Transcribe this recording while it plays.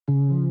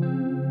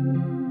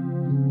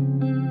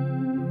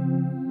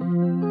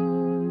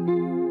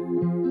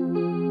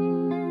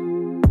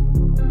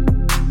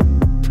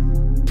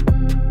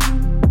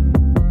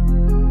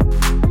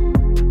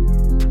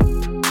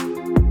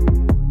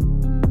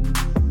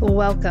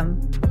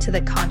Welcome to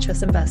the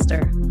Conscious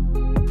Investor.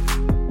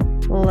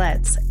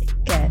 Let's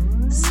get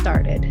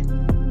started.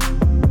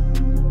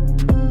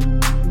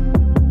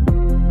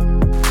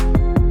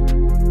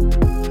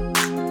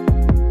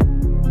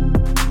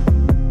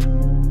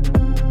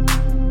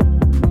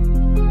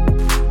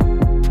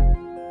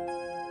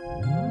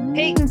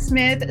 Peyton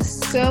Smith,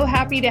 so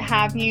happy to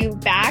have you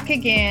back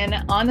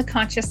again on the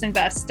Conscious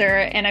Investor.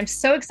 And I'm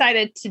so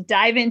excited to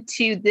dive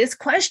into this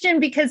question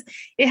because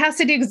it has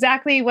to do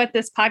exactly what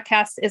this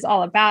podcast is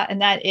all about.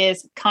 And that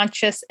is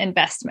conscious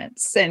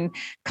investments and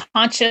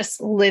conscious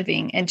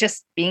living and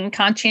just being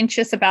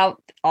conscientious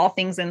about all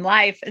things in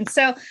life. And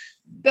so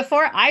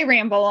before I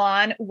ramble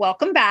on,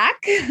 welcome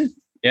back.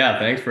 Yeah,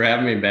 thanks for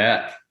having me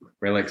back.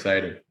 Really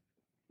excited.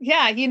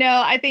 Yeah,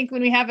 I think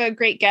when we have a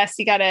great guest,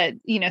 you got to,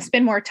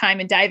 spend more time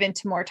and dive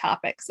into more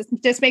topics. It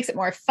just makes it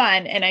more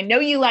fun. And I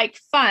know you like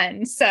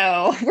fun,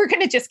 so we're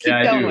going to just keep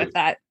going with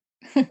that.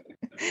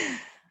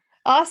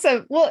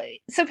 Awesome. Well,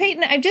 so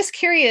Peyton, I'm just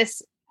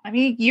curious. I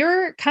mean,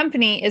 your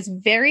company is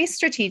very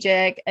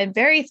strategic and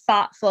very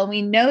thoughtful. And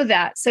we know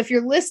that. So if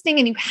you're listening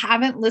and you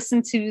haven't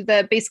listened to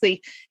the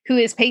basically Who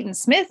is Peyton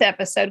Smith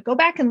episode, go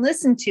back and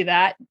listen to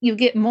that. You'll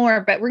get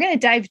more, but we're going to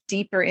dive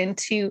deeper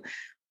into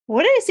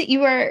what is it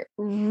you are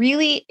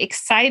really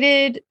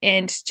excited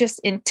and just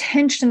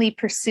intentionally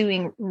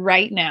pursuing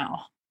right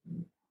now?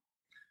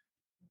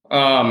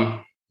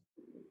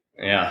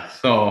 Yeah.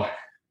 So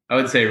I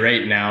would say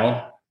right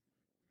now,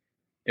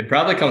 it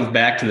probably comes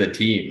back to the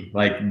team.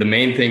 Like the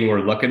main thing we're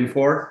looking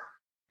for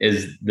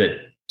is the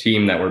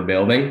team that we're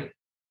building.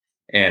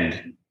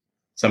 And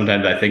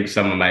sometimes I think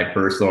some of my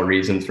personal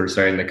reasons for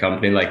starting the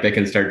company, like they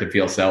can start to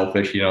feel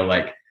selfish,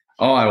 like,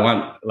 oh, I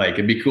want,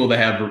 it'd be cool to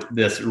have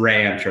this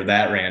ranch or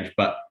that ranch.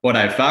 But what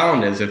I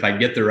found is if I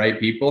get the right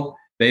people,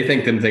 they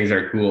think them things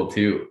are cool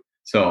too.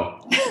 So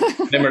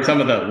them are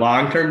some of the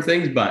long-term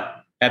things,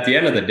 but at the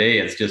end of the day,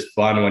 it's just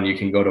fun when you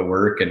can go to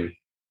work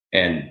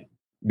and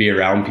be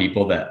around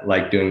people that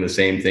like doing the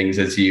same things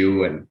as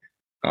you and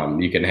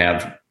you can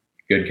have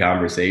good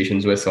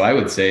conversations with. So I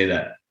would say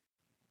that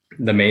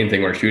the main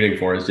thing we're shooting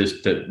for is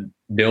just to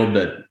build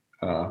a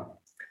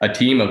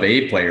team of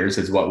A players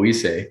is what we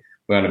say.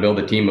 We want to build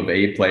a team of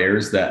A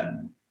players that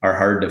are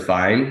hard to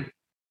find,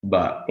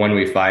 but when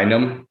we find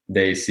them,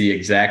 they see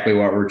exactly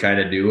what we're trying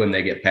to do and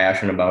they get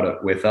passionate about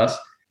it with us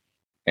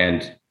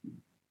and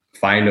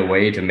find a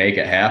way to make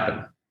it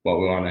happen, what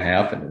we want to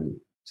happen.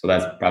 And so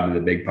that's probably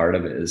the big part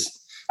of it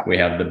is we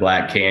have the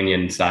Black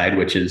Canyon side,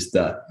 which is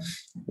the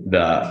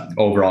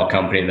overall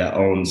company that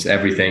owns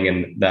everything.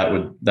 And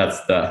that's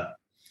the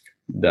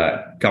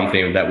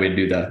company that we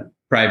do the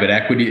private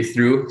equity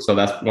through. So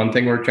that's one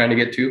thing we're trying to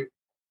get to.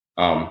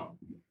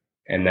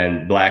 And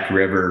then Black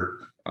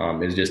River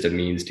is just a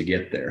means to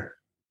get there.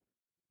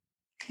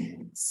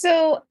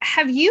 So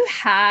have you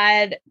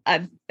had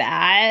a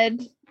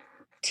bad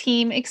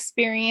team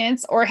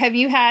experience or have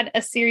you had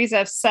a series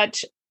of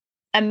such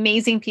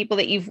amazing people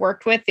that you've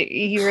worked with that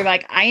you were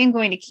like, I am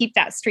going to keep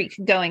that streak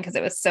going because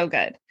it was so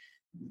good?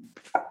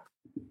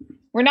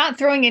 We're not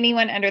throwing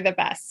anyone under the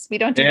bus. We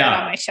don't do that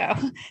on my show.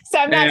 So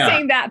I'm not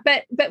saying that,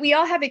 but we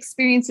all have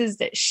experiences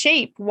that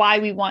shape why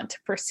we want to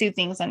pursue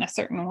things in a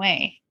certain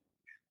way.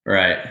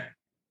 Right.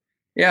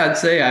 Yeah, I'd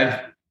say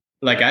I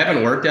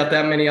haven't worked at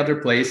that many other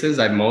places.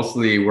 I've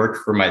mostly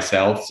worked for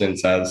myself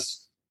since I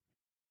was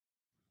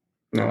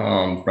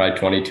probably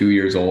 22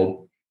 years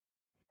old.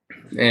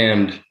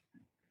 And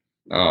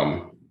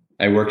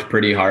I worked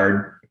pretty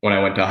hard when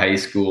I went to high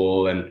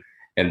school and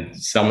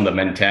some of the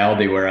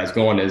mentality where I was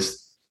going is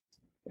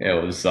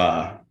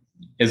a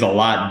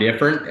lot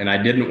different. And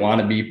I didn't want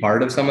to be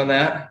part of some of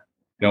that,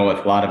 with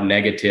a lot of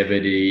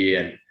negativity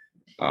and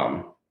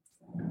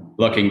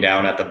looking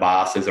down at the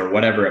bosses or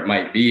whatever it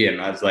might be. And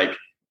I was like,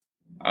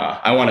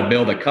 I want to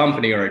build a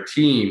company or a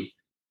team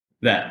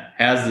that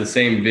has the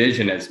same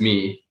vision as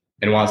me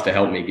and wants to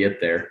help me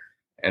get there.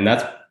 And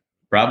that's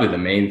probably the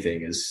main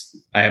thing is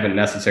I haven't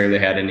necessarily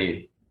had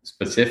any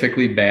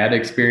specifically bad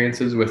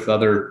experiences with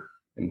other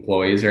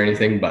employees or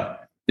anything,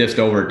 but just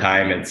over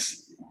time,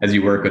 it's as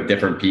you work with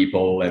different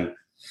people and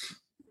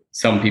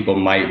some people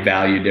might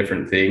value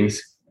different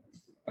things.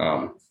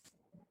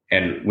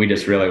 And we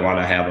just really want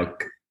to have a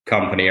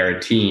company or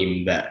a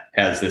team that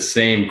has the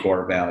same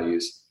core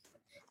values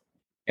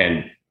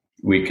and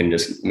we can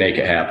just make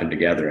it happen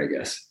together, I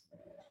guess.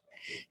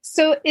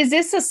 So is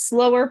this a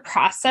slower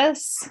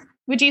process,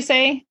 would you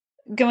say,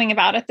 going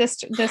about it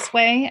this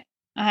way?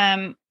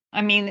 I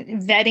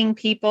mean, vetting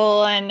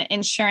people and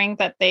ensuring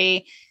that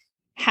they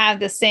have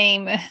the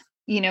same,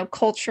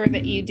 culture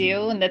that you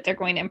do and that they're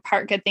going to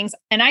impart good things.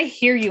 And I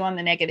hear you on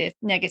the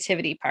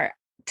negativity part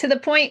to the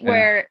point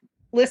where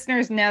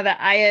listeners know that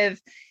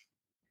I've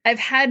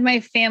had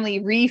my family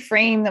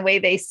reframe the way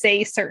they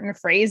say certain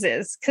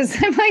phrases. Cause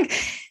I'm like,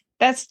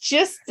 that's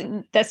just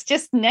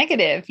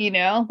negative,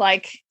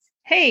 like,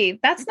 hey,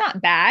 that's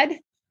not bad.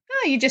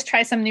 Oh, you just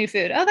try some new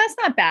food. Oh, that's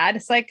not bad.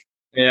 It's like,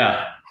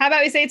 how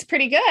about we say it's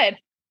pretty good?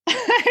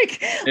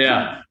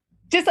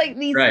 just like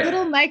these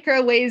little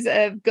micro ways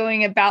of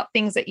going about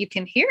things that you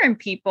can hear in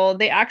people,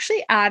 they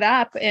actually add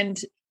up. And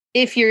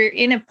if you're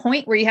in a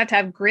point where you have to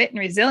have grit and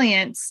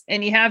resilience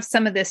and you have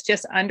some of this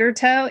just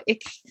undertow,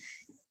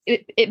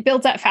 it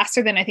builds up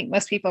faster than I think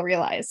most people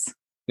realize.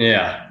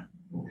 Yeah.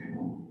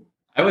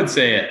 I would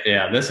say,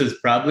 this is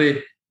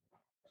probably,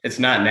 it's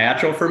not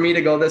natural for me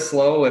to go this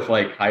slow with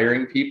like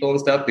hiring people and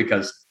stuff,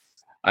 because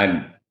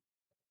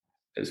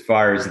as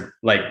far as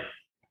like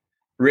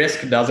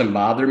risk doesn't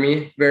bother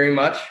me very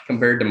much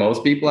compared to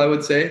most people, I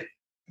would say.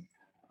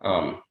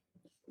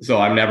 So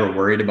I'm never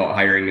worried about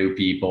hiring new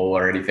people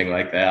or anything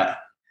like that.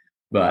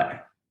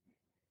 But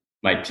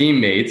my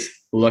teammates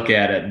look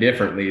at it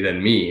differently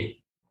than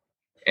me.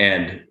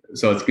 And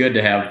so it's good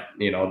to have,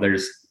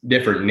 there's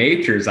different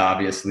natures,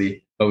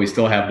 obviously, but we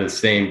still have the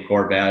same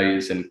core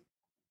values.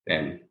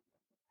 And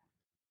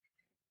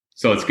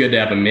so it's good to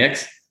have a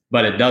mix,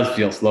 but it does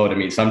feel slow to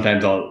me.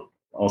 Sometimes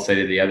I'll say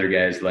to the other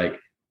guys, like,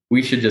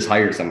 we should just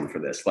hire someone for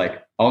this.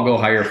 Like, I'll go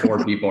hire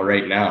 4 people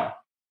right now.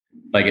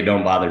 Like, it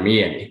don't bother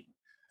me any.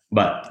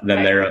 But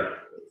then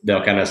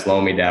they'll kind of slow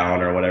me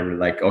down or whatever.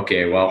 Like,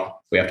 okay,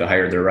 well, we have to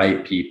hire the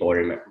right people.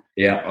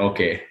 Yeah,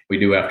 okay, we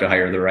do have to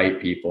hire the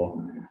right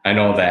people. I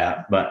know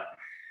that, but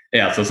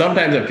yeah. So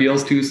sometimes it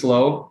feels too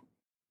slow.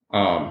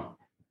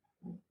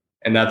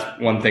 And that's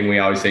one thing we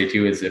always say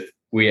too, is if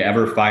we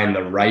ever find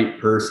the right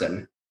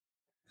person,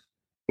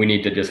 we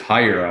need to just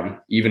hire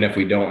them, even if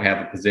we don't have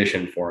a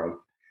position for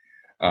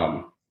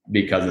them.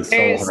 Because it's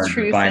so hard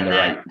to find the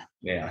right.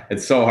 Yeah,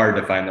 it's so hard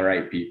to find the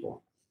right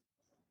people.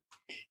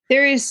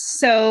 There is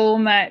so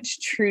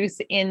much truth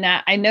in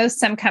that. I know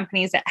some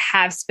companies that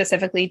have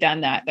specifically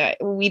done that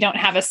we don't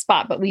have a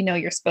spot, but we know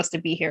you're supposed to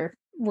be here.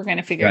 We're going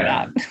to figure it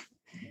out.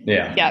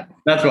 Yeah. Yep.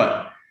 That's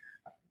what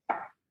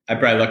I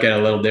probably look at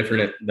a little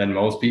different than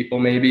most people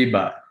maybe,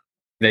 but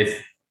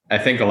I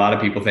think a lot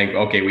of people think,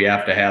 okay, we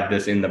have to have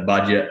this in the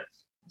budget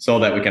so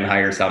that we can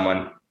hire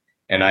someone.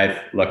 And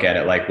I look at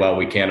it like, well,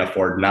 we can't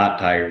afford not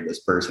to hire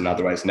this person.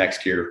 Otherwise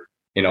next year,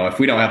 if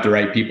we don't have the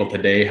right people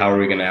today, how are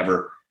we going to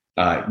ever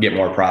get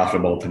more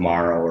profitable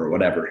tomorrow or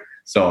whatever?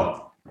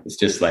 So it's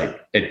just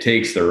like, it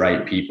takes the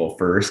right people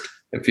first.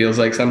 It feels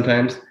like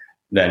sometimes,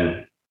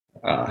 then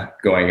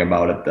going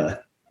about it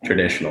the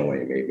traditional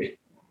way, maybe.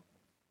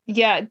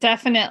 Yeah,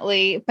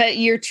 definitely. But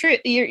you're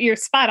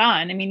spot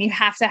on. I mean, you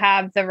have to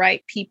have the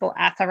right people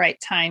at the right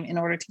time in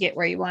order to get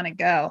where you want to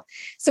go.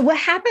 So what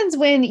happens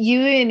when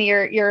you and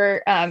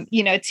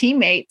your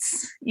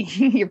teammates,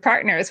 your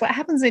partners, what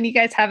happens when you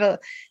guys have a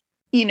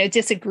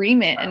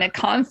disagreement and a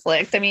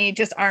conflict? I mean, you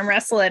just arm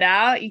wrestle it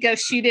out, you go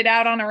shoot it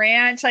out on a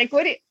ranch. Like,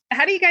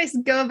 how do you guys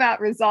go about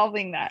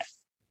resolving that?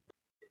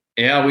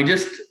 Yeah, we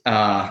just,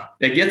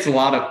 it's a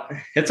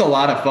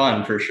lot of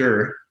fun for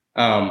sure.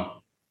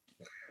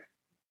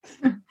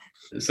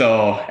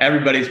 So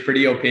everybody's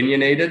pretty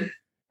opinionated.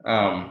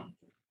 And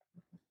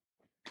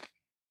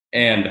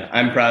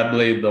I'm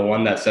probably the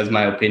one that says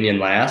my opinion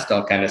last.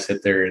 I'll kind of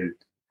sit there and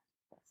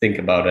think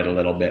about it a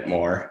little bit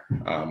more.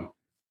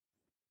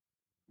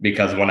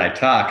 Because when I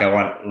talk, I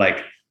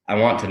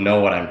want to know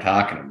what I'm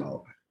talking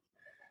about.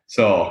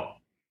 So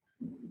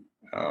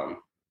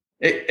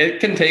it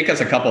can take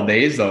us a couple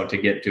days though to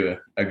get to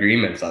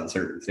agreements on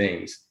certain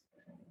things,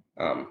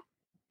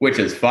 which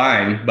is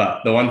fine.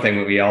 But the one thing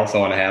that we also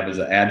want to have is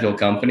an agile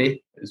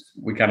company.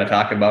 We kind of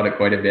talk about it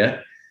quite a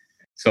bit.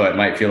 So it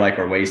might feel like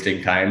we're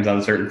wasting times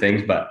on certain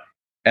things, but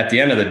at the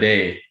end of the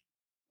day,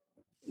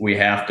 we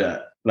have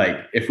to,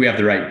 like, if we have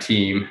the right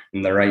team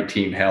and the right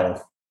team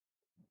health,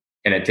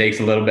 and it takes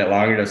a little bit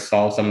longer to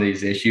solve some of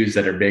these issues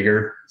that are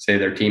bigger, say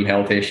their team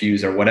health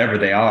issues or whatever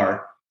they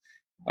are,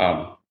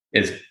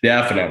 it's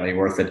definitely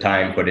worth the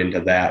time put into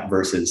that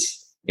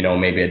versus,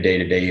 maybe a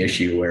day-to-day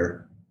issue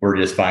where we're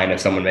just fine if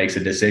someone makes a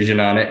decision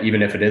on it,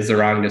 even if it is the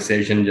wrong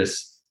decision,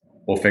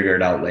 we'll figure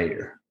it out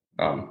later.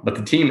 But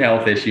the team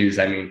health issues,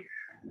 I mean,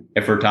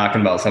 if we're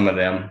talking about some of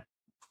them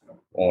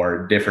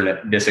or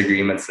different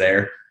disagreements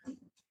there,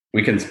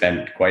 we can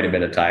spend quite a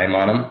bit of time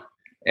on them.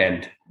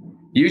 And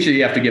usually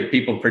you have to get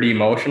people pretty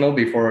emotional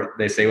before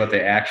they say what they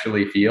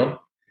actually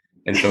feel.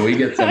 And so we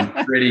get some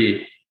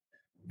pretty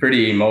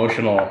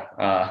emotional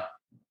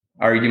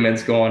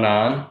arguments going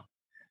on.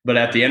 But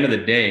at the end of the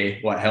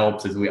day, what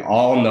helps is we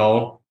all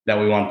know that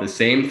we want the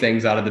same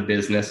things out of the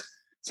business.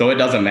 So it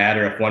doesn't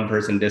matter if one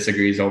person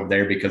disagrees over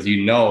there, because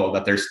you know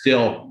that they're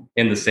still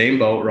in the same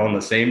boat, rowing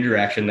the same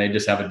direction. They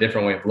just have a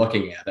different way of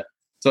looking at it.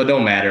 So it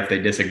don't matter if they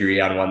disagree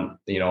on one,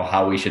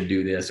 how we should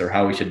do this or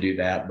how we should do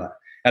that. But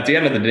at the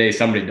end of the day,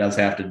 somebody does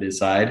have to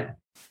decide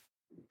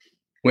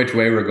which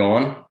way we're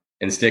going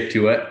and stick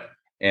to it.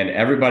 And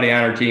everybody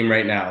on our team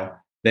right now,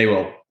 they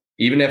will,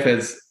 even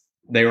if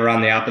they were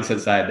on the opposite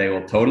side, they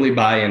will totally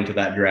buy into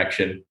that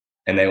direction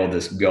and they will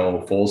just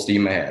go full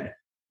steam ahead.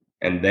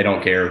 And they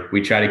don't care.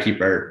 We try to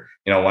keep our,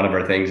 one of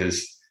our things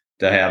is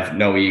to have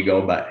no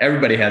ego, but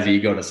everybody has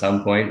ego to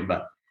some point,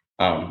 but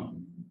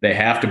they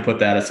have to put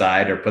that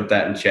aside or put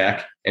that in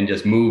check and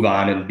just move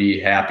on and be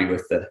happy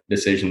with the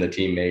decision the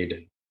team made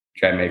and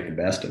try and make the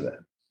best of it.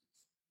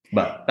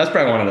 But that's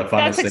probably one of the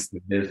funnest things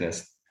in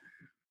business.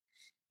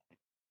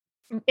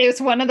 It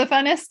was one of the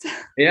funnest.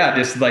 Yeah,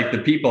 just like the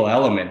people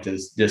element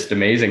is just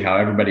amazing how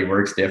everybody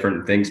works different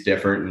and thinks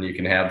different, and you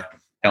can have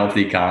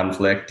healthy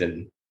conflict.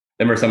 And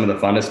them are some of the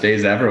funnest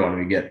days ever when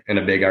we get in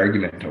a big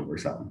argument over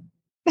something.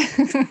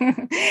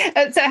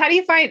 So how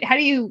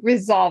do you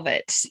resolve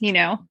it?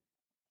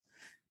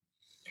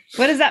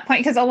 What is that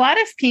point? Because a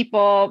lot of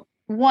people,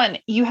 one,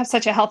 you have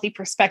such a healthy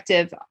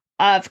perspective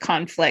of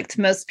conflict.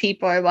 Most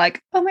people are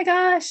like, oh my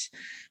gosh,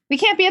 we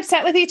can't be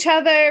upset with each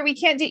other. We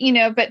can't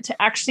do, but to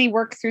actually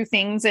work through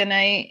things in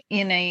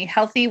a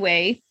healthy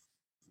way.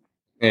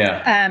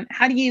 Yeah.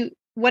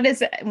 What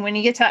is it when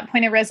you get to that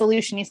point of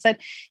resolution? You said,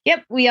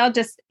 yep, we all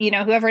just,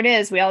 whoever it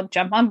is, we all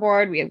jump on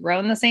board. We row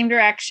in the same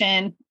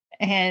direction.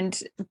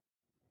 And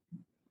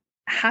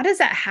how does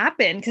that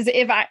happen? Because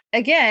I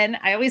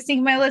always think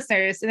of my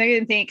listeners and they're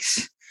going to think,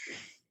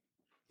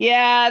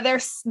 yeah,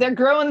 they're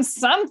growing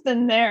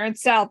something there in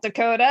South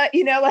Dakota,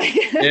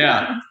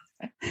 Yeah.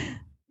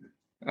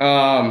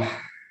 I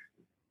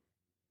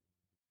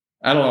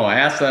don't know.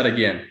 Ask that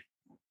again.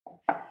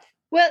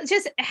 Well,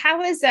 just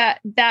how is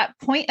that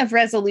point of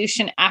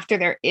resolution after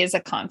there is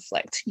a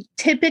conflict?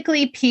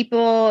 Typically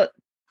people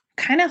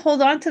kind of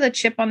hold on to the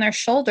chip on their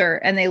shoulder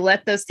and they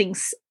let those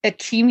things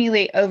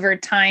accumulate over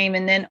time.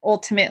 And then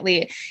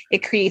ultimately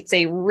it creates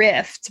a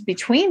rift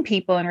between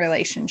people and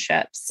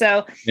relationships.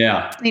 So,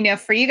 yeah,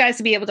 for you guys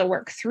to be able to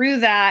work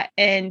through that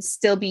and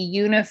still be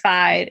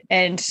unified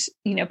and,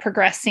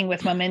 progressing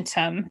with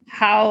momentum,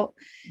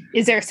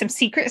 is there some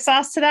secret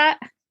sauce to that?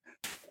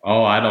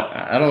 Oh, I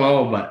don't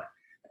know, but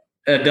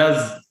it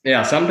does.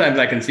 Yeah. Sometimes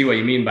I can see what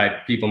you mean by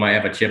people might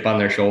have a chip on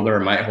their shoulder or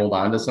might hold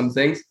on to some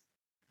things.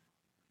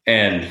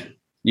 And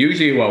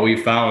usually what we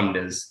found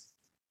is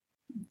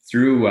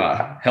through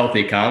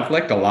healthy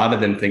conflict, a lot of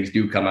them things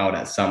do come out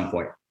at some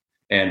point.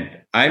 And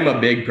I'm a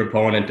big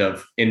proponent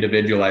of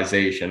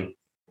individualization.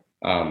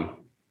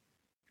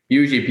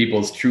 Usually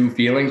people's true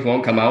feelings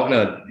won't come out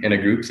in a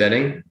group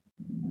setting.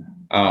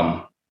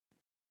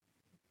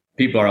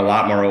 People are a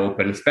lot more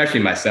open,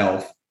 especially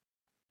myself.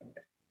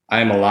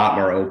 I'm a lot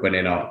more open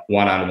in a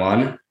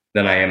one-on-one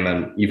than I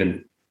am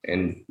even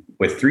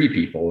with 3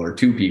 people or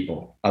 2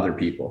 people, other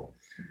people.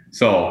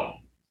 So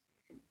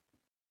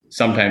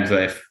sometimes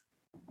if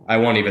I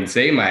won't even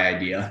say my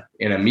idea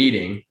in a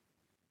meeting,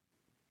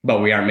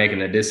 but we aren't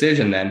making a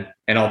decision then,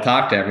 and I'll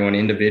talk to everyone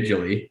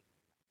individually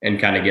and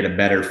kind of get a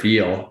better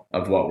feel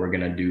of what we're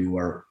going to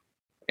do.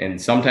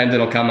 And sometimes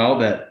it'll come out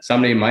that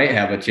somebody might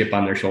have a chip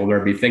on their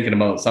shoulder or be thinking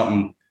about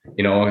something,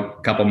 a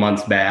couple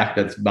months back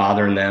that's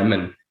bothering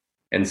them.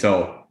 And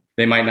so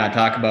they might not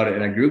talk about it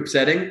in a group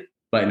setting,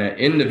 but in an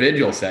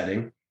individual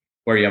setting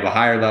where you have a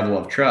higher level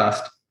of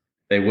trust,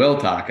 they will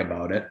talk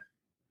about it.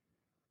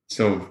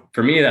 So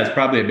for me, that's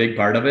probably a big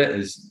part of it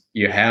is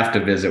you have to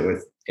visit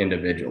with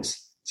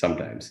individuals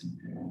sometimes,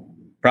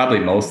 probably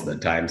most of the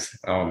times,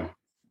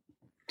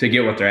 to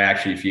get what they're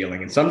actually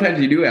feeling. And sometimes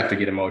you do have to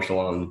get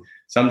emotional, and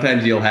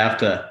sometimes you'll have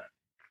to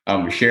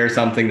share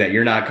something that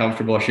you're not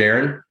comfortable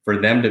sharing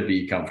for them to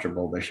be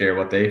comfortable to share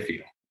what they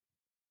feel.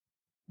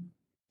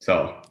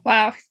 So.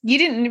 Wow. You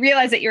didn't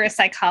realize that you're a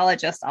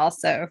psychologist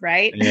also,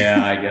 right?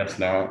 Yeah, I guess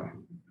not.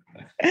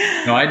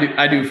 No,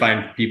 I do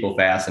find people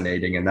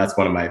fascinating, and that's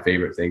one of my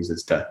favorite things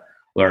is to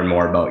learn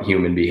more about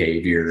human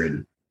behavior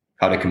and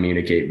how to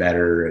communicate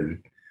better.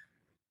 And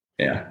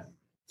yeah,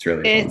 it's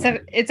really fun.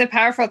 It's a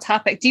powerful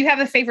topic. Do you have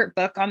a favorite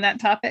book on that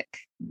topic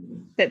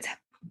that's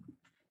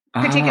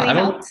particularly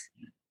helped?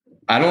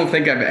 I don't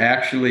think I've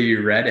actually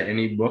read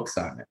any books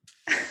on it.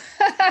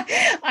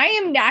 I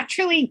am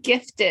naturally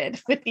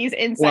gifted with these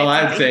insights. Well,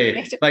 I'd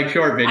say like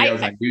short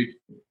videos on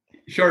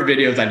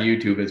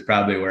YouTube is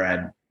probably where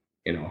I'd,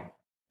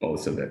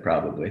 most of it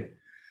probably.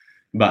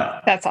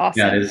 But that's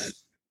awesome.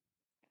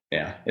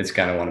 Yeah, it's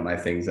kind of one of my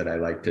things that I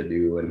like to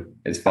do, and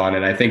it's fun.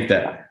 And I think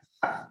that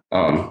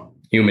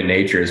human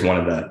nature is one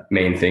of the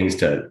main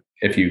things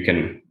if you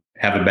can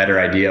have a better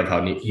idea of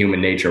how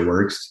human nature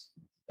works,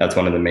 that's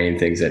one of the main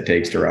things that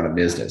takes to run a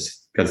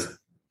business, because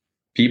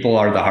people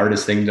are the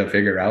hardest thing to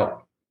figure out.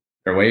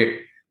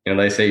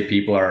 They say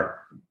people are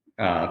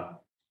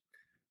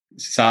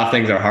soft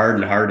things are hard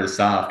and hard is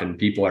soft, and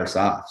people are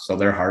soft. So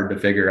they're hard to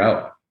figure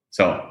out.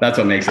 So that's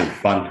what makes it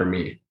fun for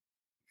me.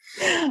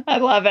 I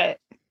love it.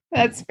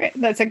 That's great.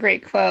 That's a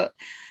great quote.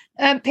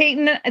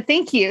 Peyton,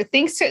 thank you.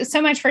 Thanks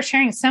so much for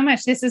sharing so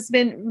much. This has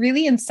been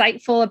really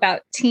insightful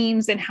about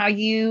teams and how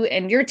you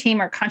and your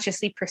team are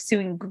consciously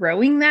pursuing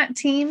growing that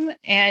team.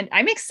 And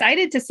I'm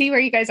excited to see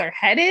where you guys are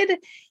headed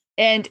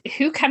and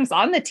who comes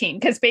on the team.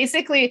 Because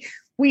basically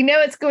we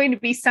know it's going to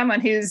be someone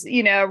who's,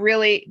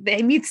 really,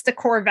 they meets the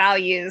core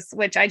values,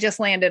 which I just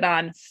landed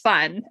on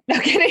fun. No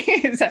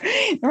kidding. So,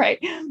 right.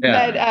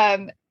 Yeah.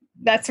 But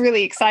that's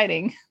really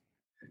exciting.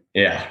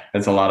 Yeah,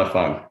 it's a lot of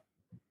fun.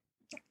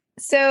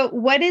 So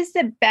what is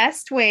the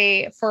best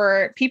way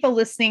for people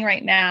listening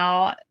right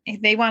now,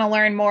 if they want to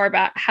learn more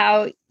about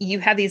how you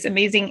have these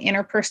amazing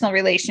interpersonal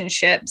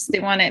relationships, they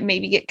want to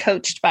maybe get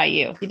coached by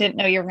you. You didn't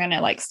know you were going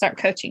to start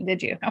coaching,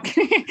 did you?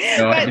 Okay.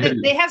 No, But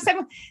they have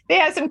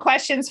some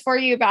questions for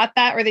you about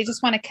that, or they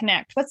just want to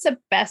connect. What's the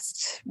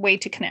best way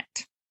to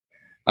connect?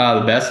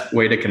 The best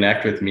way to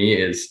connect with me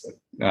is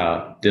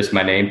just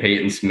my name,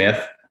 Peyton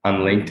Smith,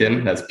 on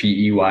LinkedIn. That's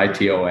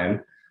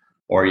Peyton.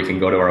 Or you can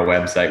go to our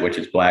website, which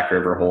is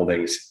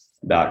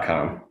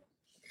blackriverholdings.com.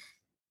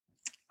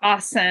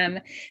 Awesome.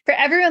 For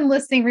everyone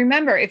listening,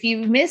 remember, if you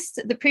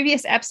missed the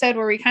previous episode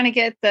where we kind of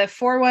get the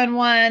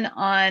 411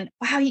 on,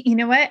 wow, you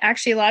know what?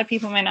 Actually, a lot of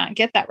people might not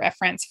get that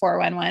reference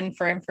 411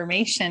 for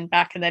information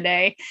back in the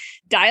day.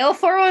 Dial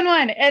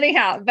 411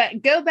 anyhow,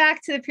 but go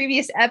back to the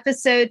previous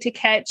episode to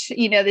catch,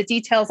 the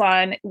details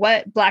on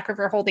what Black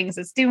River Holdings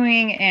is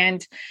doing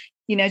and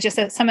just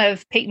some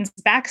of Peyton's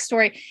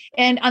backstory.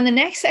 And on the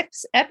next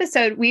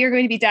episode, we are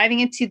going to be diving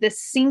into the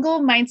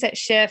single mindset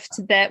shift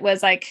that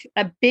was like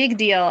a big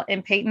deal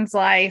in Peyton's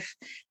life.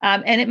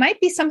 And it might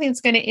be something that's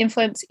going to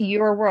influence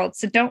your world.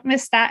 So don't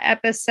miss that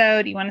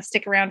episode. You want to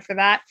stick around for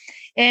that.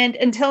 And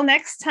until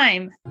next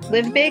time,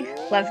 live big,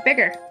 love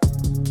bigger.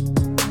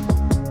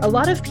 A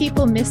lot of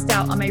people missed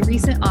out on my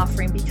recent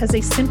offering because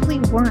they simply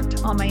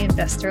weren't on my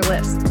investor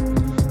list.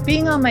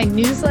 Being on my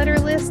newsletter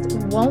list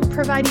won't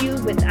provide you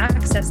with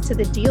access to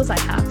the deals I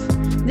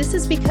have. This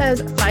is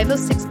because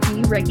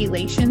 506B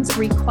regulations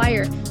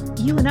require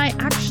you and I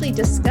actually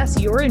discuss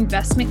your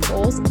investment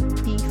goals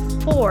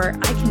before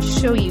I can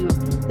show you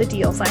the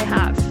deals I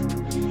have.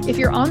 If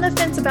you're on the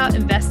fence about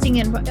investing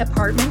in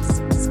apartments,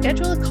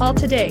 schedule a call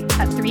today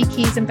at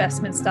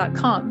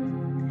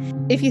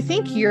 3keysinvestments.com. If you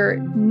think you're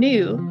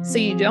new, so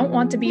you don't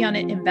want to be on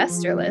an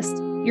investor list,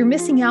 you're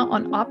missing out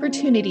on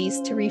opportunities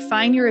to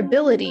refine your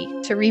ability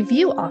to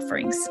review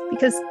offerings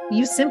because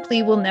you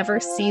simply will never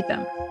see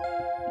them.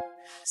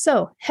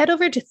 So head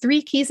over to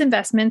 3 Keys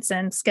Investments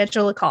and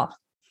schedule a call.